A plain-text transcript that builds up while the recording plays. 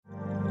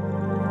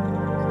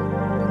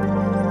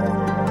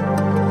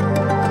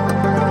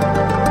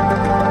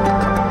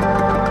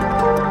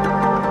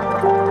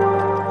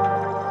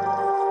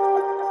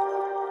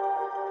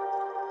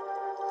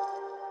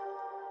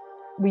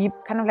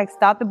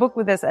start the book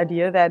with this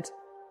idea that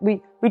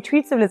we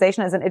treat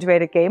civilization as an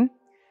iterated game,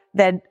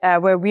 that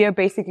where we are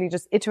basically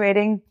just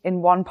iterating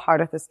in one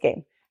part of this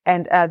game.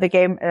 And the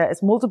game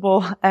is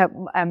multiple,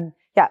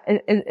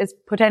 it's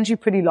potentially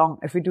pretty long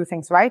if we do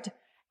things right.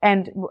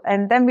 And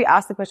then we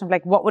ask the question of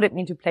like, what would it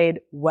mean to play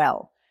it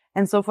well?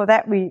 And so for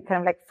that, we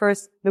kind of like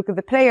first look at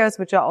the players,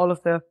 which are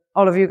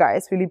all of you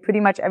guys, really pretty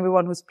much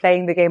everyone who's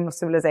playing the game of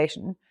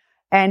civilization.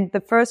 And the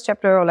first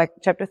chapter, or like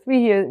chapter 3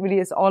 here, really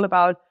is all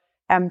about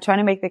trying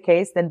to make the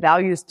case that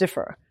values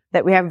differ,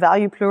 that we have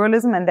value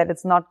pluralism and that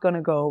it's not going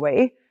to go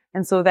away.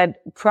 And so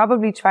that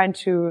probably trying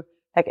to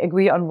like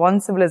agree on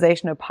one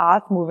civilization or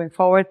path moving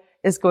forward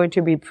is going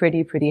to be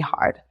pretty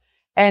hard.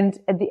 And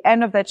at the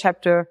end of that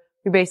chapter,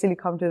 we basically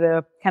come to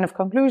the kind of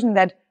conclusion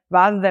that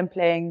rather than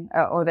playing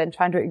or than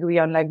trying to agree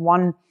on like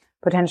one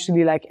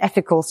potentially like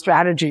ethical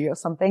strategy or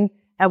something,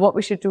 and what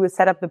we should do is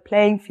set up the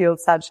playing field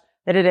such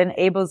that it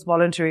enables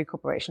voluntary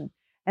cooperation.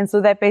 And so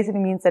that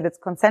basically means that it's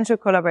consensual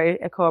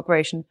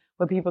cooperation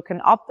where people can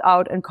opt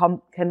out and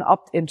can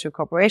opt into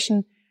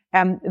cooperation.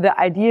 The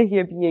idea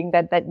here being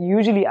that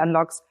usually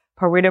unlocks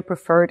Pareto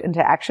preferred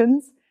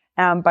interactions,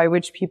 by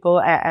which people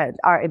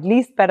are at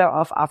least better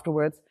off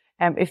afterwards,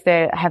 if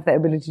they have the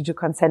ability to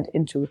consent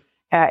into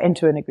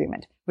an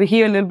agreement. We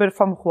hear a little bit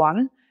from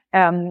Juan,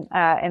 in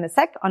a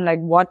sec on like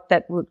what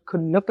that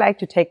could look like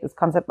to take this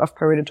concept of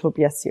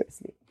Paretotopia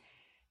seriously.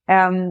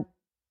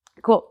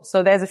 Cool.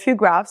 So there's a few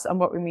graphs on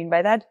what we mean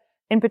by that.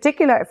 In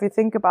particular, if we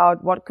think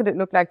about what could it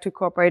look like to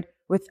cooperate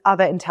with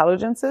other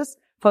intelligences,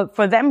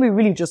 for them, we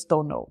really just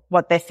don't know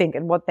what they think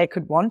and what they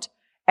could want.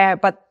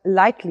 But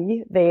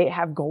likely they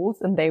have goals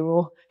and they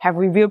will have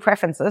real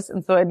preferences.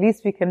 And so at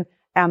least we can,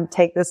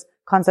 take this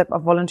concept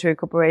of voluntary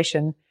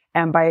cooperation,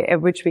 by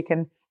which we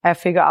can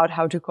figure out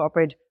how to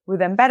cooperate with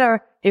them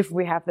better if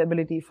we have the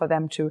ability for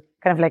them to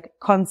kind of like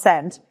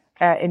consent,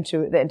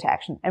 into the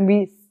interaction. And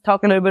we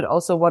talk a little bit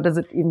also what does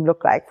it even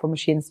look like for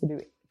machines to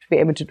be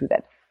able to do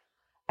that.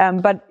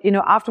 But,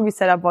 after we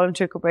set up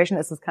voluntary cooperation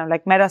as this kind of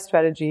like meta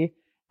strategy,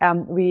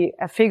 we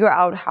figure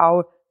out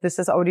how this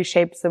has already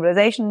shaped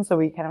civilization. So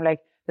we kind of like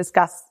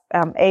discuss,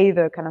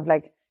 the kind of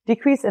like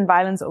decrease in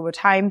violence over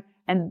time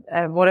and,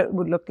 what it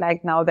would look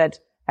like now that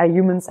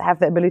humans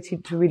have the ability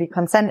to really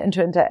consent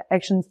into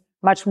interactions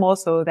much more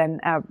so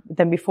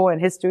than before in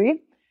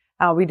history.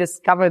 We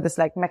discover this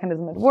like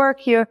mechanism at work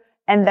here.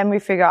 And then we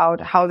figure out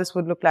how this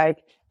would look like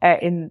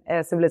in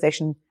a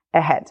civilization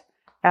ahead.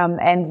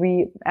 And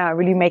we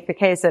really make the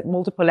case that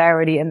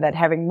multipolarity and that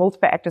having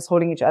multiple actors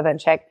holding each other in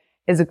check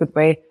is a good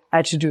way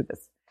to do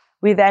this.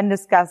 We then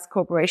discuss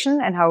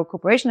cooperation and how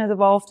cooperation has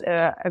evolved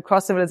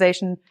across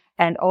civilization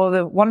and all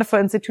the wonderful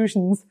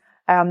institutions,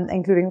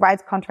 including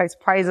rights, contracts,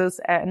 prizes,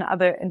 and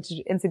other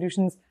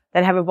institutions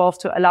that have evolved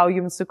to allow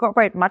humans to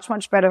cooperate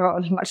much better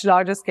on much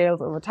larger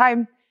scales over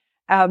time.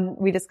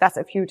 We discuss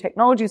a few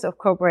technologies of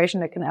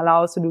cooperation that can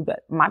allow us to do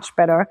that much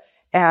better,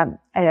 in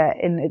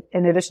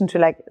addition to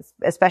like,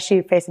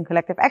 especially facing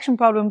collective action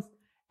problems,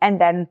 and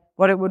then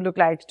what it would look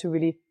like to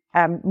really,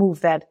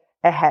 move that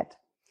ahead.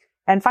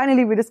 And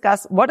finally, we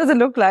discuss what does it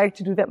look like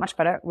to do that much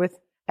better with,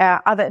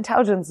 other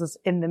intelligences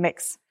in the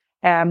mix.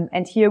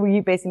 And here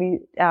we basically,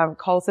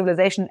 call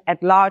civilization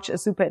at large a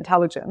super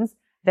intelligence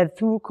that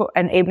through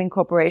enabling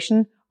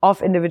cooperation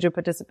of individual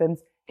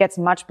participants gets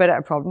much better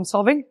at problem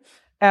solving.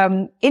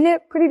 In a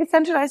pretty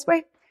decentralized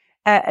way.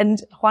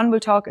 And Juan will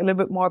talk a little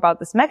bit more about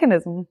this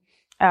mechanism,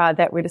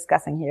 that we're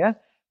discussing here.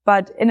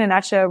 But in a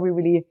nutshell, we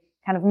really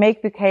kind of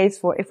make the case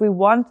for if we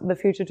want the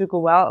future to go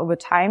well over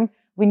time,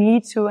 we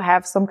need to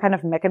have some kind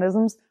of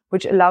mechanisms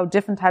which allow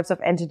different types of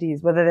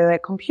entities, whether they're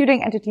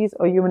computing entities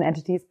or human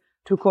entities,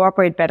 to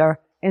cooperate better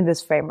in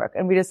this framework.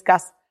 And we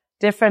discuss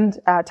different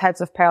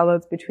types of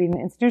parallels between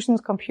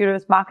institutions,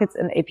 computers, markets,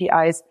 and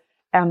APIs,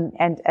 and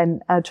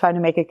trying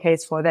to make a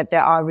case for that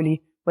there are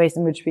really ways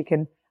in which we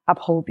can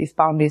uphold these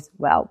boundaries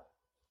well.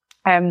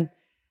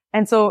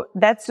 And so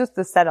that's just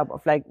the setup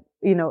of like,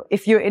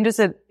 if you're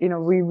interested,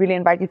 we really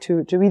invite you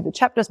to read the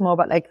chapters more,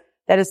 but like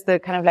that is the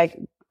kind of like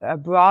a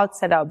broad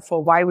setup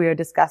for why we are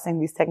discussing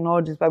these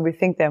technologies, why we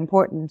think they're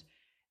important.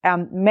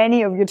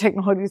 Many of your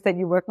technologies that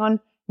you work on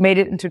made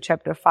it into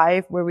chapter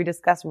 5, where we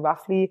discuss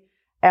roughly,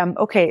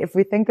 if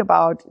we think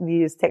about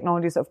these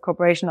technologies of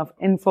cooperation of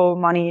info,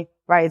 money,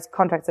 rights,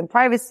 contracts, and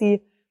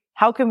privacy,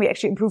 how can we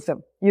actually improve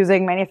them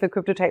using many of the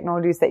crypto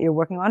technologies that you're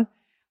working on?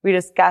 We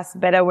discuss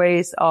better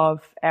ways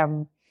of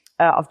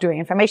doing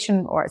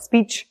information or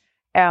speech.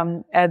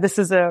 This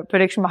is a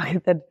prediction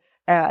market that,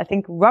 I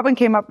think Robin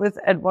came up with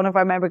at one of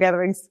our member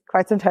gatherings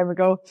quite some time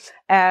ago.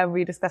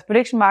 We discuss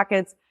prediction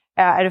markets,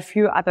 and a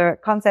few other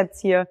concepts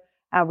here.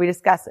 We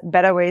discuss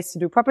better ways to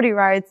do property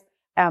rights,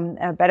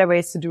 better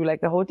ways to do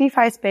like the whole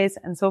DeFi space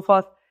and so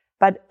forth.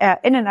 But,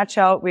 in a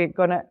nutshell,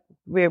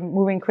 we're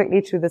moving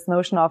quickly to this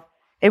notion of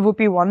it would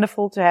be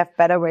wonderful to have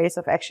better ways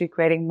of actually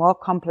creating more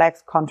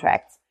complex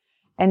contracts.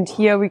 And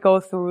here we go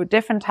through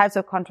different types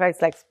of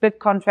contracts, like split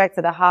contracts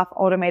that are half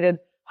automated,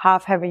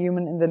 half have a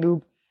human in the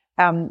loop,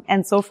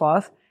 and so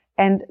forth.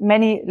 And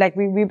many, like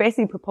we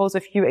basically propose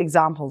a few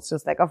examples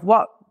just like of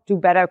what do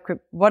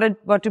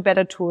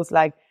better tools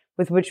like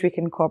with which we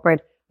can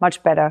cooperate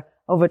much better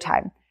over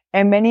time.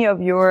 And many of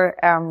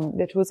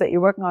the tools that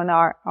you're working on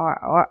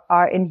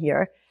are in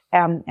here.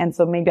 And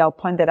so maybe I'll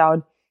point that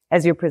out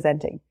as you're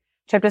presenting.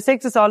 Chapter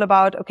 6 is all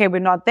about, okay, we're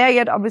not there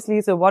yet,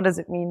 obviously. So what does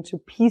it mean to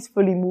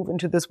peacefully move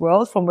into this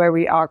world from where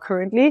we are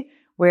currently,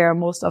 where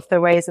most of the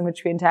ways in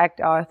which we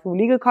interact are through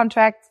legal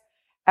contracts?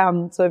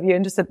 So if you're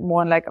interested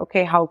more in like,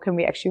 okay, how can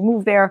we actually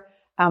move there?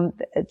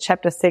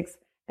 Chapter 6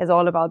 is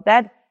all about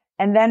that.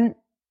 And then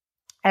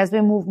as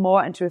we move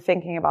more into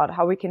thinking about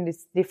how we can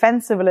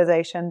defend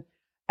civilization,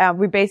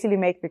 we basically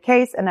make the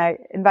case, and I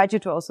invite you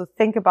to also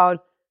think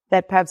about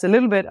that perhaps a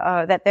little bit,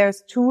 that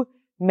there's two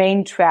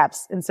main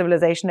traps in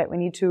civilization that we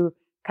need to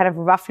kind of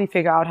roughly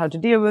figure out how to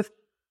deal with.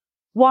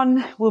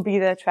 One will be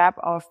the trap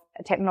of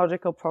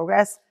technological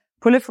progress,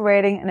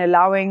 proliferating and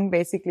allowing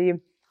basically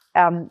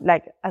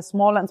like a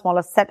smaller and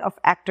smaller set of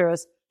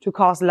actors to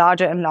cause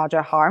larger and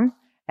larger harm.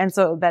 And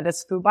so that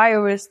is through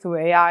biorisk, through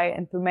AI,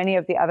 and through many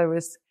of the other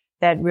risks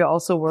that we're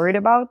also worried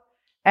about.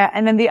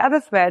 And then the other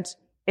threat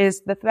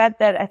is the threat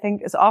that I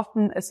think is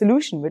often a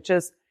solution, which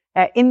is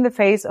in the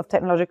face of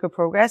technological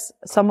progress,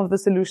 some of the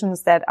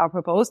solutions that are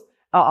proposed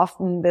are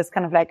often this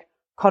kind of like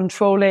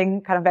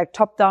controlling, kind of like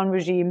top-down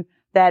regime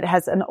that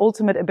has an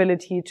ultimate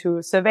ability to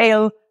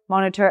surveil,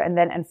 monitor, and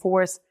then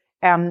enforce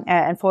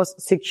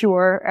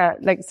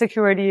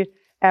security,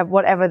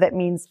 whatever that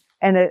means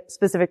in a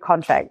specific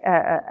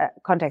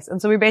context.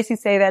 And so we basically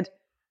say that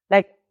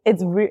like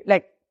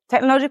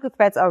technological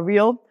threats are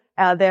real.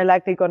 They're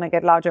likely going to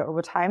get larger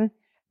over time.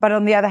 But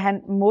on the other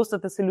hand, most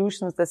of the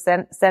solutions, the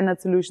standard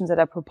solutions that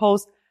are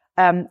proposed,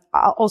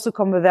 also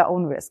come with their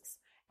own risks,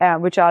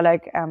 which are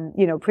like,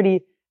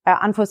 pretty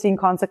unforeseen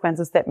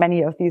consequences that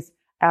many of these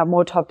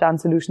more top-down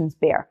solutions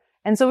bear.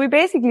 And so we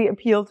basically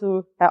appeal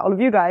to all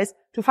of you guys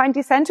to find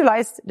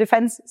decentralized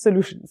defense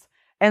solutions.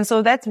 And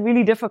so that's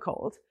really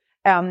difficult.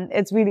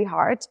 It's really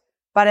hard,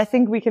 but I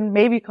think we can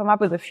maybe come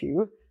up with a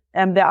few.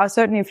 There are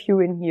certainly a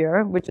few in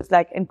here, which is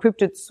like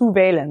encrypted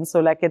surveillance. So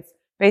like it's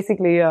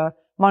basically a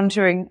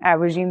monitoring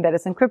regime that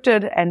is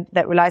encrypted and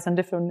that relies on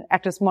different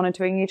actors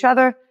monitoring each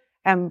other.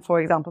 For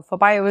example, for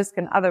biorisk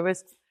and other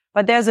risks.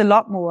 But there's a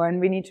lot more,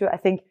 and we need to, I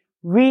think,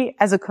 we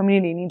as a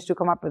community need to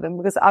come up with them,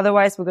 because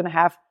otherwise we're going to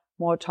have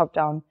more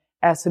top-down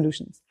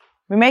solutions.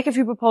 We make a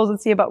few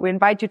proposals here, but we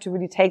invite you to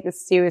really take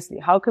this seriously.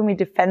 How can we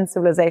defend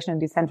civilization in a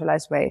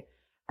decentralized way?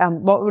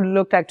 What would it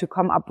look like to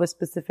come up with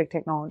specific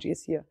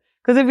technologies here?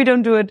 Because if we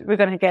don't do it, we're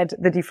going to get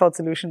the default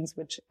solutions,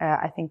 which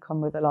I think come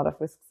with a lot of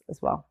risks as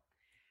well.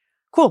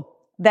 Cool.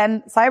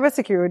 Then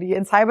cybersecurity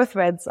and cyber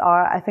threats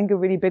are, I think, a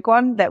really big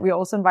one that we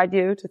also invite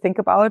you to think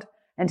about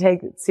and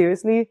take it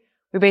seriously.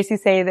 We basically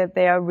say that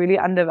they are really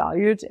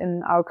undervalued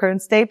in our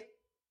current state.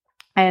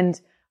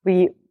 And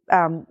we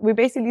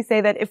basically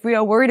say that if we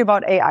are worried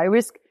about AI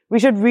risk, we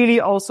should really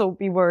also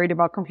be worried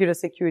about computer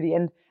security.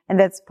 And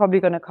that's probably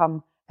going to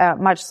come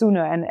much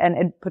sooner. And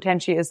it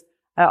potentially is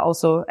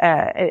also,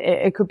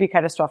 it could be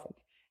catastrophic.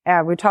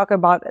 We'll talk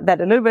about that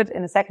a little bit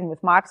in a second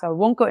with Mark, so I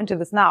won't go into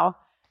this now.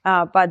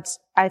 But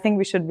I think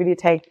we should really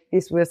take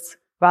these risks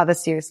rather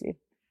seriously.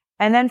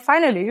 And then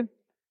finally,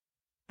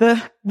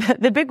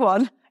 the big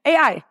one,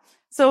 AI.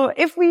 So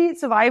if we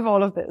survive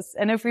all of this,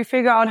 and if we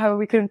figure out how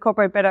we can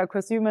incorporate better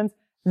across humans,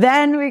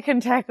 then we can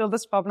tackle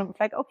this problem of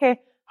like, okay,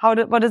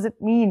 what does it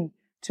mean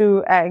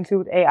to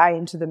include AI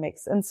into the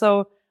mix? And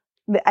so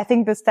I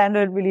think the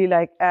standard really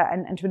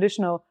and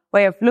traditional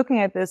way of looking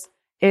at this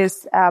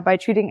is by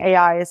treating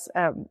AI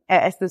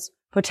as this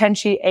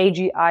potentially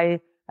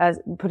AGI, as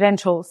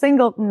potential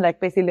singleton,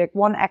 like basically like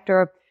one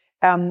actor,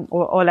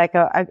 or like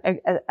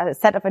a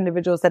set of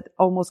individuals that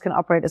almost can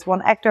operate as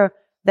one actor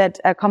that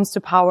comes to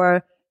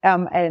power,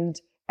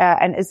 and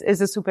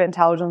is a super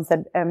intelligence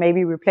that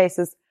maybe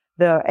replaces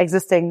the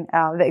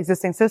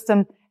existing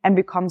system and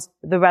becomes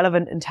the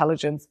relevant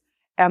intelligence.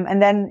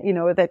 And then,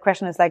 the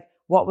question is like,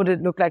 what would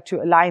it look like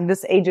to align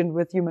this agent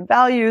with human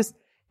values?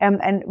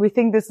 And we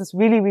think this is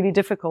really, really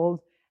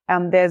difficult.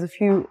 There's a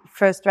few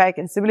first strike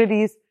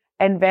instabilities,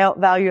 and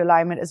value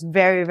alignment is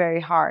very,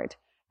 very hard.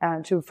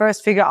 To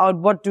first figure out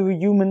what do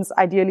humans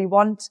ideally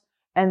want,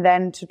 and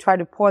then to try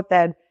to port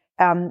that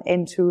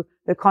into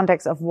the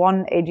context of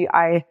one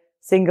AGI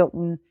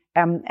singleton,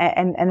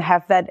 and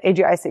have that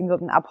AGI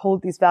singleton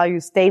uphold these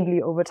values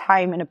stably over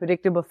time in a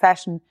predictable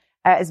fashion,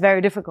 is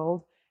very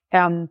difficult.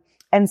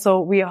 And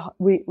so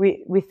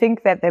we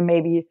think that there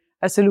may be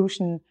a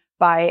solution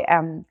by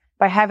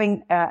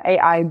having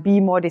AI be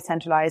more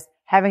decentralized,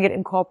 having it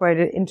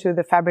incorporated into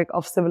the fabric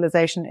of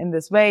civilization in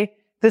this way.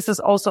 This is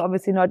also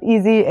obviously not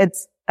easy.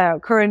 It's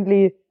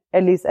currently,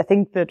 at least I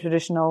think the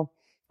traditional,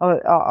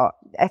 or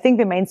I think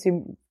the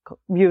mainstream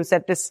view is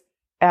that this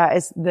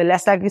is the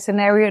less likely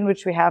scenario in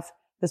which we have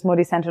this more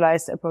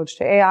decentralized approach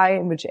to AI,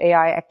 in which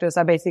AI actors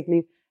are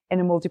basically in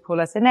a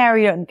multipolar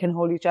scenario and can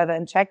hold each other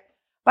in check.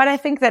 But I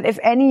think that if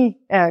any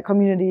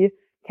community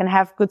can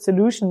have good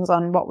solutions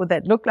on what would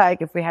that look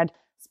like if we had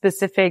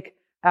specific,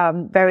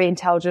 very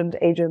intelligent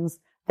agents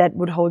that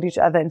would hold each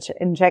other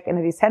in check in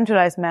a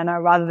decentralized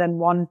manner rather than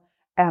one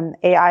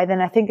AI,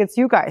 then I think it's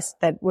you guys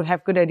that would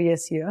have good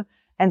ideas here.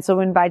 And so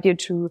we invite you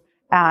to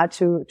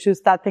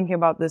start thinking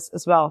about this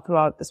as well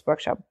throughout this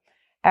workshop.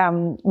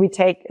 We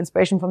take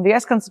inspiration from the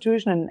US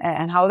Constitution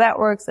and how that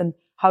works and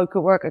how it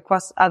could work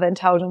across other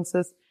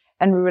intelligences.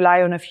 And we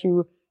rely on a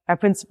few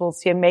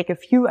principles here and make a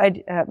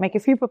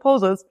few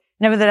proposals,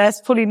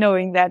 nevertheless fully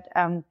knowing that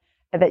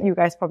you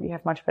guys probably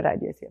have much better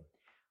ideas here.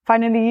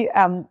 Finally,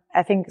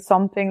 I think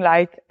something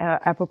like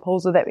a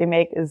proposal that we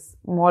make is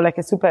more like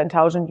a super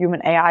intelligent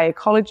human AI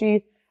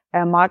ecology.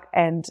 Mark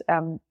and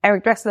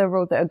Eric Drexler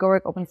wrote the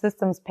Agoric Open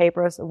Systems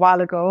papers a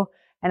while ago,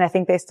 and I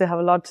think they still have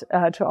a lot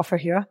to offer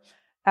here.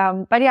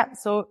 But yeah,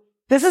 so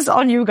this is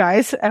on you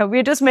guys.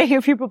 We're just making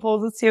a few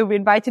proposals here. We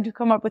invite you to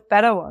come up with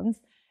better ones.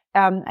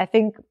 I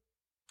think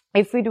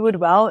if we do it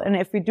well, and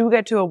if we do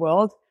get to a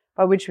world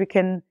by which we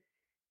can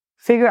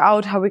figure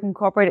out how we can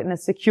cooperate in a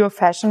secure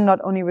fashion, not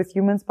only with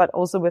humans, but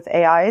also with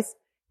AIs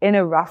in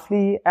a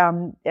roughly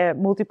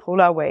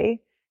multipolar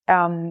way,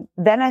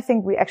 then I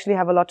think we actually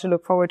have a lot to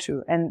look forward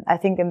to. And I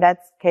think in that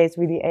case,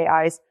 really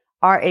AIs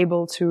are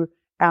able to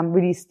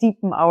really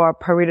steepen our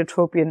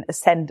Pareto-tropian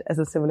ascent as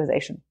a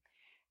civilization.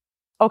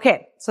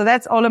 Okay, so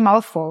that's all a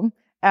mouthful.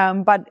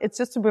 But it's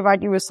just to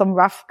provide you with some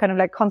rough kind of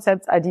like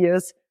concepts,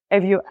 ideas.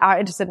 If you are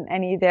interested in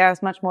any,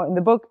 there's much more in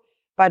the book.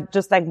 But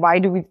just like, why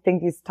do we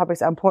think these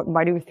topics are important?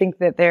 Why do we think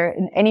that they're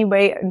in any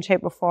way, in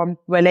shape or form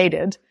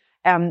related?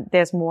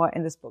 There's more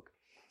in this book.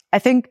 I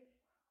think,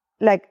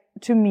 like,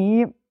 to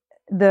me,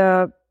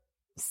 the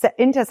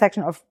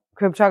intersection of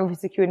cryptography,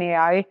 security, and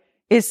AI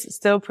is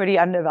still pretty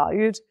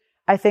undervalued.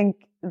 I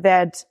think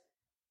that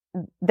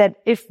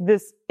if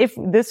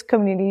this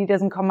community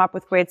doesn't come up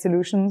with great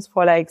solutions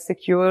for like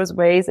secure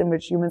ways in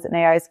which humans and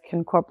AIs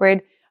can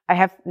cooperate, I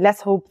have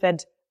less hope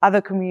that other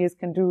communities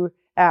can do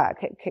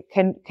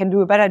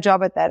a better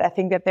job at that. I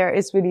think that there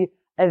is really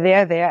a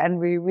there, and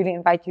we really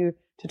invite you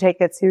to take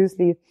that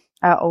seriously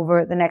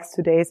over the next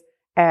 2 days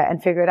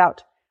and figure it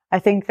out. I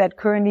think that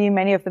currently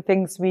many of the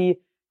things we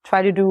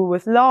try to do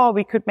with law,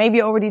 we could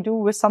maybe already do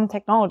with some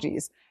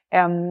technologies.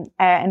 And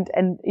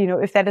you know,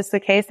 if that is the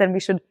case, then we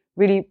should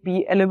really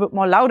be a little bit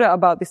more louder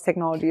about these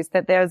technologies,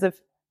 that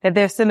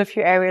there's still a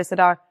few areas that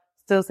are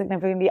still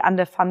significantly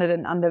underfunded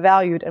and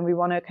undervalued, and we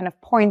want to kind of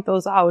point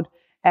those out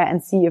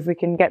and see if we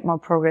can get more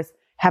progress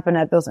happen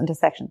at those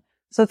intersections.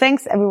 So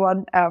thanks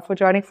everyone for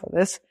joining for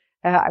this.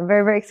 I'm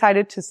very, very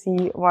excited to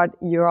see what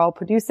you're all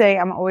producing.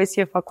 I'm always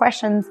here for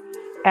questions.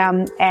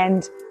 And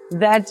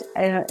that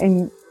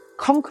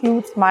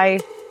concludes my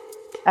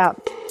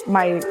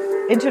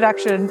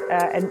introduction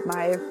and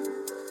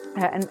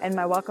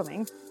my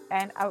welcoming.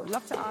 And I would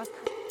love to ask,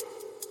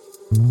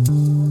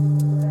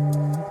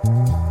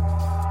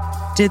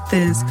 did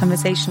this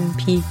conversation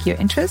pique your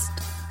interest?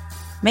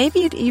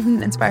 Maybe it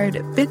even inspired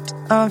a bit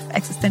of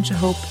existential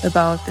hope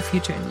about the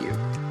future in you.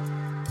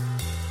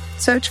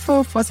 Search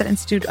for Foresight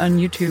Institute on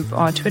YouTube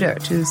or Twitter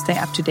to stay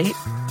up to date,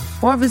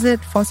 or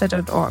visit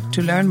foresight.org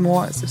to learn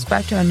more,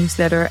 subscribe to our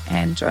newsletter,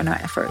 and join our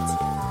efforts.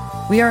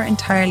 We are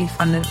entirely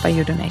funded by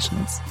your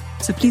donations,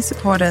 so please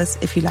support us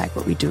if you like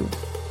what we do.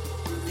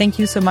 Thank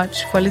you so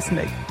much for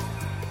listening.